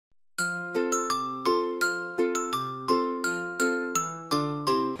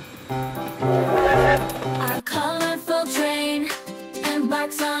Our colorful train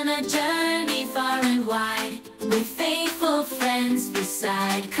embarks on a journey far and wide, with faithful friends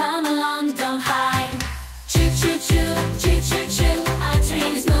beside. Come along, don't hide. Choo-choo-choo, choo-choo-choo, our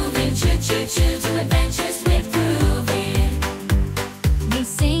train is moving. Choo-choo-choo, to adventures we're proving. We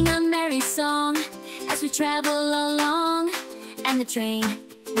sing a merry song as we travel along, and the train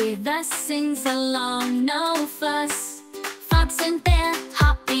with us sings along. No fuss, fox and bear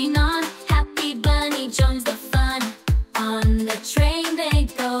hopping on. Happy bunny joins the fun. On the train they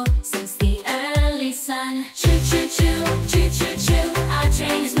go since the early sun. Choo-choo-choo, choo-choo-choo, our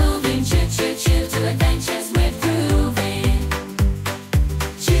train is moving. Choo-choo-choo, to adventures we're proving.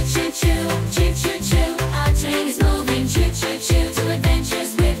 Choo-choo-choo, choo-choo-choo, our train is moving. Choo-choo-choo, to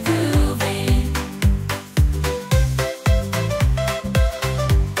adventures we're proving.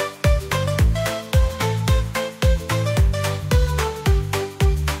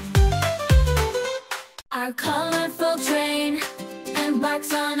 Our colorful train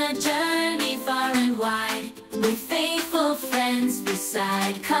embarks on a journey far and wide, with faithful friends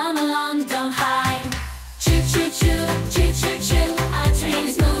beside. Come along, don't hide. Choo-choo-choo, choo-choo-choo, our train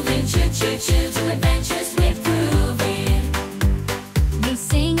is moving. Choo-choo-choo, to adventures we're proving. We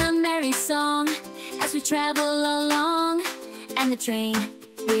sing a merry song as we travel along, and the train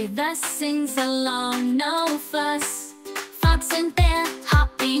with us sings along. No fuss, fox and bear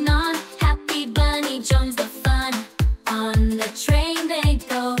hopping on. Happy bunny joins the fun. On the train they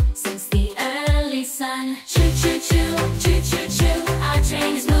go since the early sun. Choo-choo-choo, choo-choo-choo, our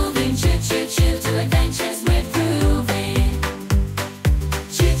train is moving. Choo-choo-choo, to adventures we're proving.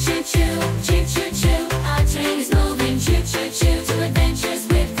 Choo-choo-choo, choo-choo-choo, our train is moving. Choo-choo-choo, to adventures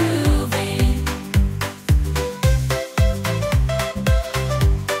we're proving.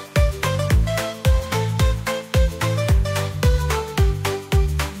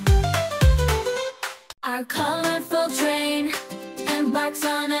 Our colorful train embarks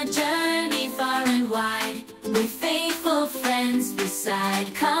on a journey far and wide, with faithful friends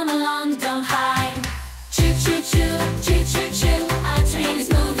beside. Come along, don't hide. Choo-choo-choo, choo-choo-choo, our train is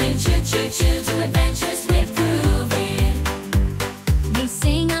moving. Choo-choo-choo, to adventures we're proving. We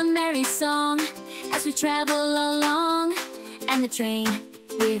sing a merry song as we travel along, and the train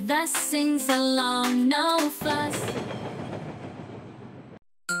with us sings along. No fuss.